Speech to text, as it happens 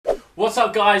What's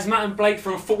up guys, Matt and Blake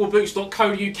from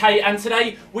footballboots.co.uk, and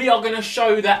today we are going to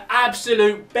show the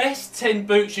absolute best 10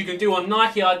 boots you can do on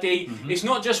Nike ID. It's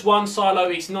not just one silo,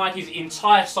 it's Nike's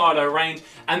entire silo range,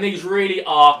 and these really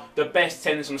are the best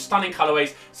 10. There's some stunning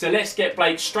colourways. So let's get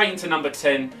Blake straight into number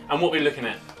 10 and what we're looking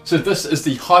at. So this is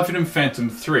the Hypernym Phantom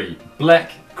 3,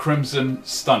 black, crimson,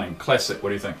 stunning, classic. What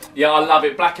do you think? Yeah, I love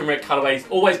it. Black and red colourways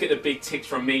always get the big ticks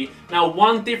from me. Now,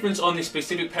 one difference on this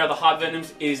specific pair of the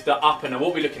Hypernyms is the upper. Now, what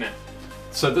are we looking at?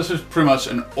 So this is pretty much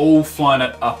an all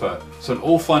Flyknit upper. So an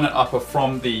all Flyknit upper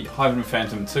from the Hypernym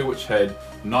Phantom 2, which had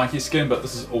Nike skin, but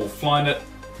this is all Flyknit.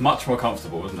 Much more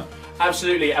comfortable, isn't it?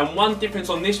 Absolutely, and one difference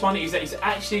on this one is that it's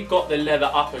actually got the leather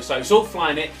upper, so it's all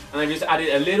Flyknit, and they've just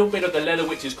added a little bit of the leather,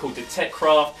 which is called the Tech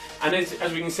Craft. And as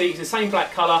we can see, it's the same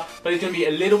black colour, but there's going to be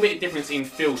a little bit of difference in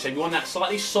feel. So if you want that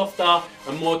slightly softer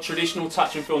and more traditional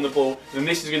touch and feel on the ball, then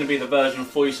this is going to be the version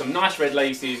for you. Some nice red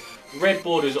laces, red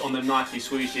borders on the Nike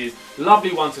swooshes.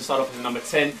 Lovely one to start off as number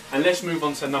 10, and let's move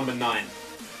on to number 9.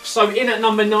 So in at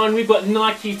number 9, we've got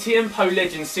Nike Tempo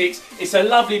Legend 6. It's a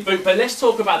lovely boot, but let's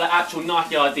talk about the actual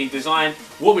Nike ID design.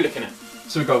 What are we looking at?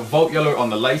 So we've got Volt Yellow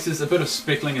on the laces, a bit of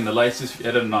speckling in the laces,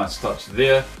 added a nice touch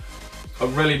there. A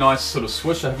really nice sort of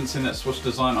swoosh, I haven't seen that swoosh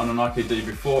design on a Nike D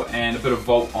before, and a bit of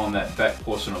Volt on that back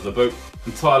portion of the boot.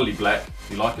 Entirely black.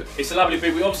 You like it? It's a lovely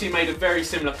boot. We obviously made a very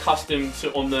similar custom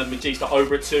to on the Magista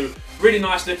Obra 2. Really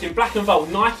nice looking. Black and Volt.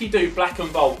 Nike do black and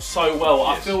Volt so well.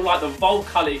 Yes. I feel like the Volt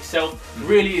colour itself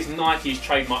really is Nike's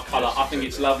trademark colour. Yes, I think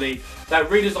it's lovely. That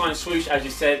redesigned swoosh, as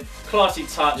you said, classy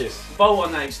touch. Yes. Volt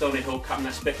on that external heel cut and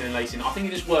that speckling and lacing. I think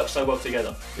it just works so well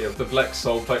together. Yeah, with the black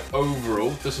sole plate overall,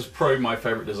 this is probably my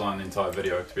favourite design in the entire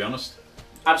video, to be honest.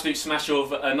 Absolute smash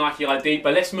of Nike ID,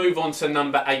 but let's move on to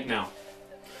number 8 now.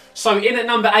 So in at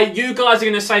number 8, you guys are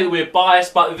going to say that we're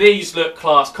biased, but these look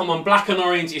class. Come on, black and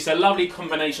orange, it's a lovely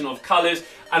combination of colours.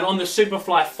 And on the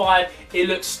Superfly 5, it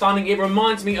looks stunning. It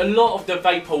reminds me a lot of the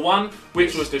Vapor 1,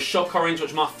 which was the Shock Orange,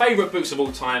 which is my favourite boots of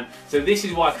all time. So this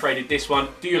is why I created this one.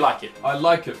 Do you like it? I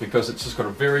like it because it's just got a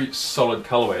very solid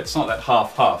colourway. It's not that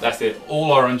half-half. That's it.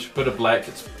 All orange, bit of black.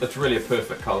 It's really a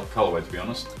perfect colourway, to be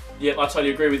honest. Yep, I totally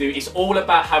agree with you. It's all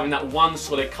about having that one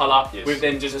solid colour with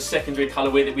then just a secondary colour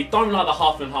with it. We don't like the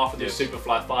half and half of the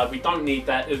Superfly 5. We don't need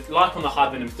that. Like on the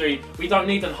Hypernym 3, we don't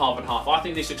need them half and half. I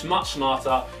think this looks much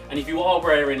smarter. And if you are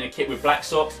wearing a kit with black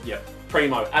socks,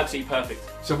 primo, absolutely perfect.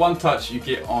 So one touch you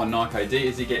get on Nike ID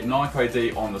is you get Nike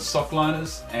ID on the sock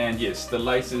liners, and yes, the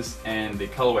laces and the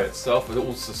colourway itself are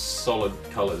also solid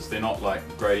colours. They're not like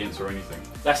gradients or anything.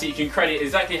 That's it, you can create it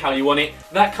exactly how you want it.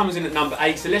 That comes in at number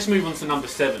 8, so let's move on to number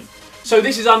 7. So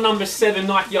this is our number 7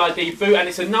 Nike ID boot, and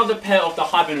it's another pair of the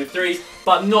Hypernym 3s,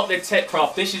 but not the Tech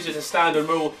Craft. This is just a standard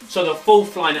rule, so the full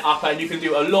Flyknit upper, and you can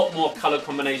do a lot more colour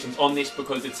combinations on this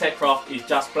because the Tech Craft is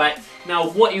just black. Now,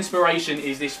 what inspiration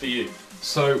is this for you?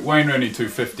 So Wayne Rooney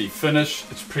 250 finish,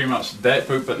 it's pretty much that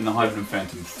boot but in the Hypernym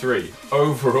Phantom 3.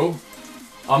 Overall,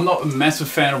 I'm not a massive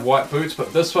fan of white boots,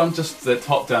 but this one, just the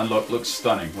top-down look, looks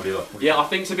stunning. What do you like? Yeah, I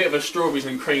think it's a bit of a strawberries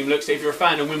and cream look, so if you're a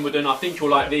fan of Wimbledon, I think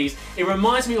you'll like these. It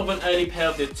reminds me of an early pair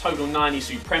of the Total 90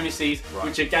 Supremacies,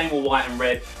 which again were white and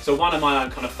red, so one of my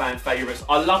own kind of fan favourites.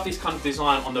 I love this kind of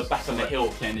design on the back of the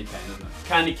heel. Candy cane, isn't it?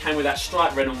 Candy cane with that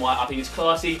striped red and white, I think it's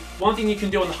classy. One thing you can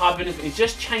do on the Hypernym is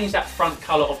just change that front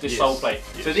colour of the sole plate.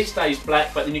 So this stays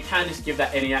black, but then you can just give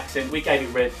that any accent. We gave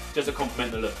it red just to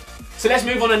complement the look. So let's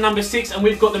move on to number 6, and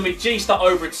we've got the Magista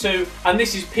Obra 2, and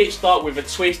this is pitch dark with a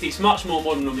twist. It's much more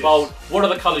modern and bold. What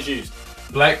are the colours used?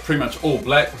 Black, pretty much all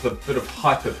black with a bit of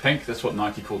hyper pink. That's what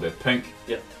Nike call their pink.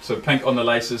 Yep. So pink on the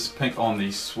laces, pink on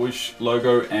the swoosh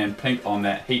logo, and pink on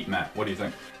that heat mat. What do you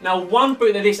think? Now, one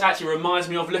boot that this actually reminds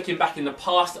me of, looking back in the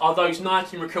past, are those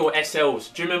Nike Mercurial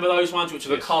SLs. Do you remember those ones, which are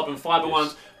the carbon fibre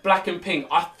ones? Black and pink.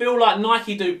 I feel like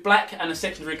Nike do black and a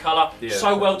secondary colour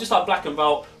so well, just like black and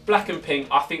Volt, black and pink.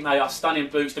 I think they are stunning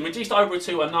boots. The Magista Obra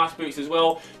 2 are nice boots as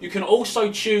well. You can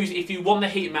also choose if you want the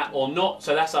heat mat or not,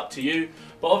 so that's up to you.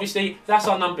 But obviously, that's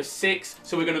our number 6,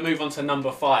 so we're going to move on to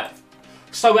number 5.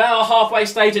 So we're at our halfway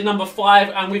stage at number 5,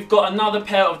 and we've got another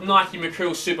pair of Nike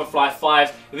Mercurial Superfly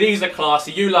 5s. These are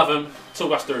classy, you love them.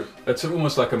 Talk us through. It's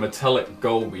almost like a metallic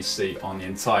gold we see on the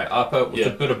entire upper, with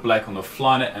a bit of black on the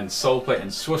Flyknit and sole plate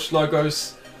and swoosh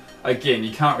logos. Again,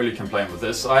 you can't really complain with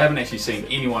this. I haven't actually seen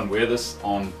anyone wear this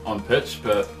on pitch,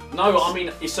 but... No, I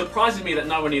mean, it surprises me that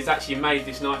no one has actually made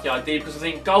this Nike ID, because I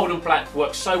think gold and black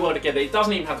work so well together. It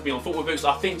doesn't even have to be on football boots.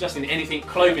 I think just in anything,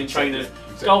 clothing, trainers,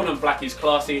 gold and black is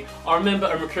classy. I remember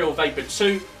a Mercurial Vapor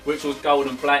 2, which was gold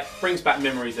and black. Brings back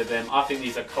memories of them. I think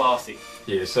these are classy.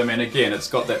 Yes, I mean, again, it's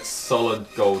got that solid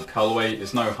gold colourway.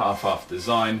 There's no half-half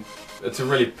design. It's a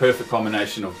really perfect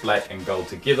combination of black and gold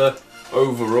together.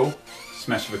 Overall,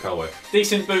 Smash for the colourway.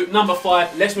 Decent boot. Number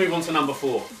 5. Let's move on to number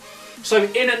 4. So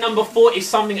in at number 4 is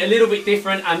something a little bit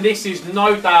different, and this is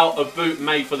no doubt a boot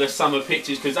made for the summer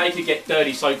pitches because they could get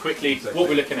dirty so quickly. Exactly. What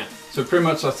we're looking at? So pretty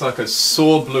much that's like a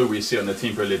saw blue we see on the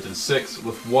Tempo Legend 6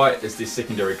 with white as the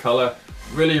secondary colour.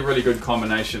 Really good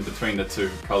combination between the two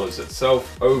colours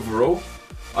itself. Overall,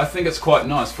 I think it's quite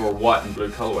nice for a white and blue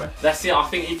colourway. That's it. I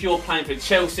think if you're playing for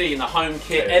Chelsea in the home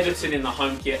kit, Everton in the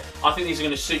home kit, I think these are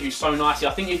going to suit you so nicely.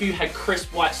 I think if you had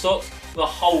crisp white socks, the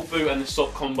whole boot and the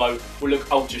sock combo will look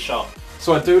ultra sharp.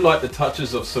 So I do like the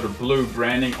touches of sort of blue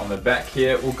branding on the back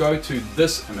here. We'll go to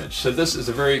this image. So this is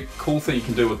a very cool thing you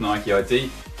can do with Nike ID.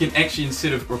 You can actually,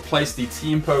 instead of replace the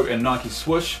Tempo and Nike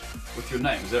swoosh with your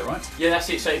name, is that right? Yeah, that's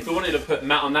it. So if I wanted to put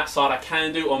Matt on that side, I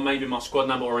can do, or maybe my squad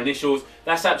number or initials.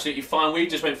 That's absolutely fine. We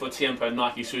just went for a Tempo and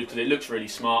Nike swoosh because it looks really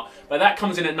smart. But that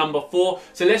comes in at number 4.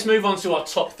 So let's move on to our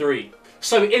top 3.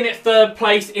 So in at 3rd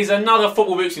place is another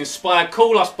Football Boots inspired.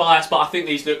 Call us biased, but I think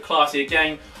these look classy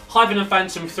again. Hyven and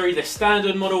Phantom 3, the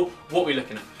standard model. What are we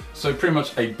looking at? So pretty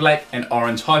much a black and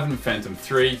orange Hyven Phantom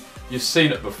 3. You've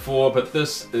seen it before, but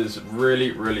this is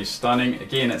really stunning.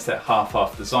 Again, it's that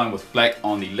half-half design with black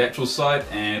on the lateral side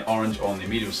and orange on the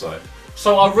medial side.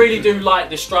 So I really do like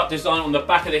the strut design on the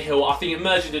back of the heel. I think it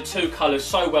merges the two colours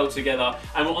so well together.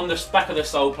 And on the back of the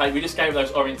sole plate, we just gave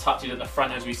those orange touches at the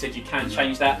front. As we said, you can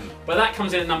change that. But that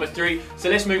comes in at number 3. So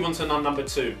let's move on to number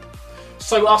 2.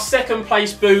 So our second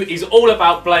place boot is all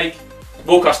about Blake.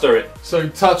 Walk us through it. So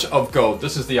touch of gold.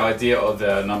 This is the idea of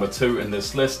the number 2 in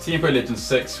this list. Tempo Legend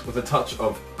 6 with a touch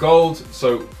of gold.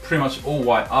 So pretty much all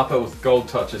white upper with gold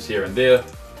touches here and there.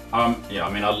 Yeah,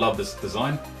 I mean, I love this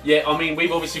design. Yeah, I mean,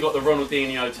 we've obviously got the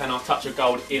Ronaldinho 10 touch of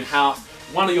gold in-house.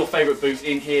 One of your favourite boots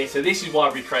in here, so this is why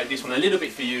I recreated this one a little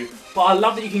bit for you. But I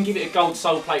love that you can give it a gold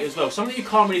sole plate as well. Something you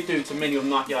can't really do to many of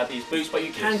Nike ID's boots, but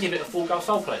you can give it a full gold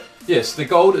sole plate. Yes, the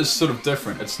gold is sort of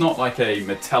different. It's not like a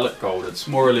metallic gold, it's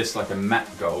more or less like a matte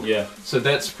gold. Yeah. So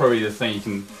that's probably the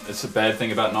thing it's a bad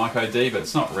thing about Nike ID, but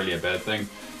it's not really a bad thing.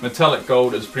 Metallic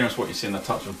gold is pretty much what you see in the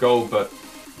touch of gold, but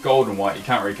gold and white, you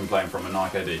can't really complain from a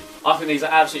Nike ID. I think these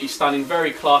are absolutely stunning, very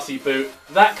classy boot.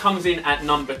 That comes in at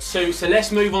number 2. So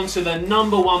let's move on to the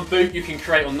number 1 boot you can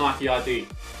create on Nike ID.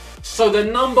 So the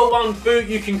number 1 boot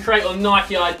you can create on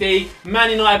Nike ID, Man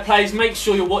United players, make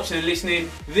sure you're watching and listening.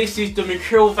 This is the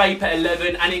NIKEID Vapor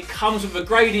 11 and it comes with a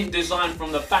gradient design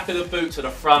from the back of the boot to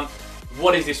the front.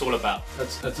 What is this all about?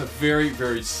 It's a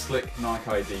very slick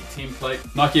Nike ID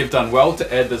template. Nike have done well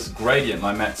to add this gradient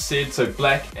like Matt said, so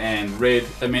black and red,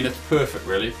 I mean it's perfect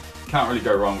really. Can't really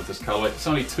go wrong with this colour. It's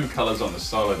only 2 colours on the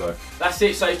solo though. That's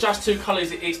it, so it's just 2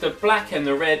 colours, it's the black and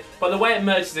the red, but the way it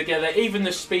merges together, even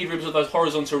the speed ribs of those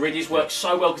horizontal ridges work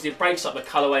so well because it breaks up the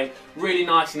colourway really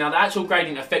nicely. Now the actual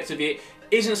gradient effect of it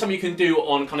isn't something you can do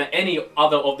on kind of any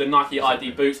other of the Nike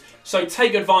ID boots. So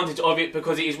take advantage of it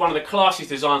because it is one of the classiest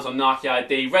designs on Nike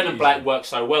ID. Red and black work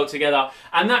so well together.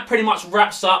 And that pretty much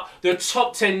wraps up the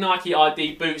top 10 Nike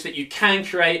ID boots that you can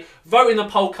create. Vote in the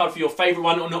poll card for your favourite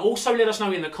one and also let us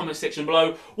know in the comment section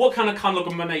below what kind of colour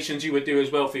combinations you would do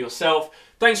as well for yourself.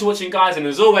 Thanks for watching guys, and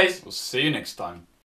as always, we'll see you next time.